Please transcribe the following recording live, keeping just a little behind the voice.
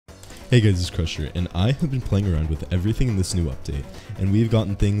Hey guys, it's Crusher, and I have been playing around with everything in this new update, and we've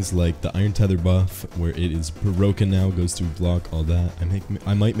gotten things like the Iron Tether buff, where it is broken now, goes through block, all that.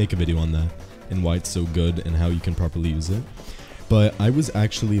 I might make a video on that, and why it's so good, and how you can properly use it. But I was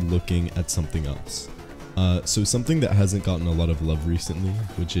actually looking at something else. So something that hasn't gotten a lot of love recently,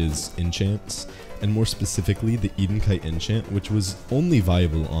 which is enchants, and more specifically the Edenkite enchant, which was only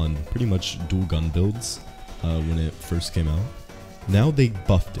viable on pretty much dual gun builds when it first came out. Now they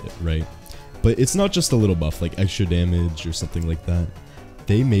buffed it, right? But it's not just a little buff like extra damage or something like that.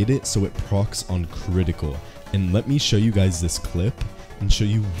 They made it so it procs on critical, and let me show you guys this clip and show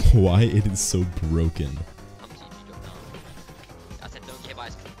you why it is so broken.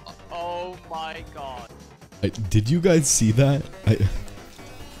 Oh my god. Did you guys see that?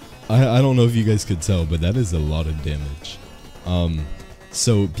 I don't know if you guys could tell, but that is a lot of damage.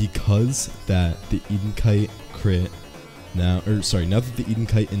 So because that the Edenkite crit now, now that the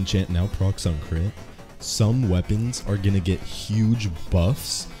Edenkite enchant now procs on crit, some weapons are gonna get huge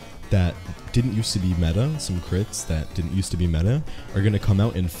buffs that didn't used to be meta. Some crits that didn't used to be meta are gonna come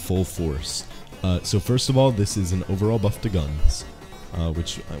out in full force. So first of all, this is an overall buff to guns,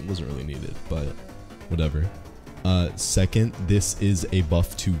 which wasn't really needed, but whatever. Second, this is a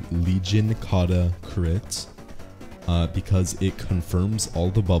buff to Legion Kata crit, because it confirms all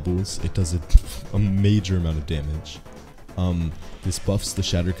the bubbles. It does a major amount of damage. This buffs the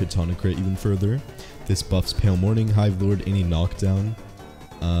Shattered Katana crit even further. This buffs Pale Morning, Hive Lord, any knockdown.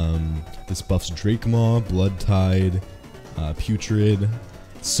 This buffs Drake Maw, Blood Tide, Putrid.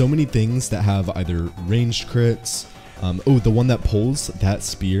 So many things that have either ranged crits. Oh, the one that pulls, that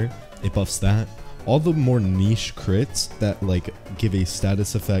spear, it buffs that. All the more niche crits that like give a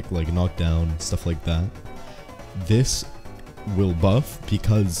status effect like knockdown, stuff like that. This will buff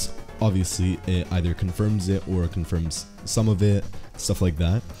because obviously it either confirms it or confirms some of it, stuff like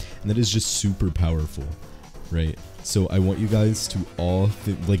that, and that is just super powerful, right? So I want you guys to all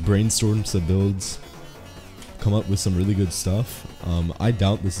like brainstorm some builds, come up with some really good stuff. I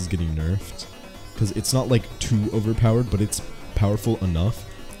doubt this is getting nerfed because it's not like too overpowered, but it's powerful enough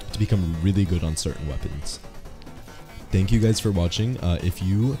to become really good on certain weapons. Thank you guys for watching. If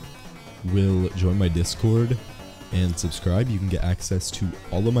you will join my Discord and subscribe, you can get access to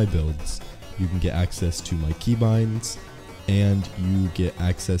all of my builds. You can get access to my keybinds, and you get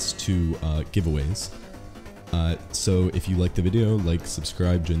access to giveaways. So if you like the video, like,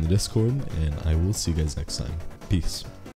 subscribe, join the Discord, and I will see you guys next time. Peace.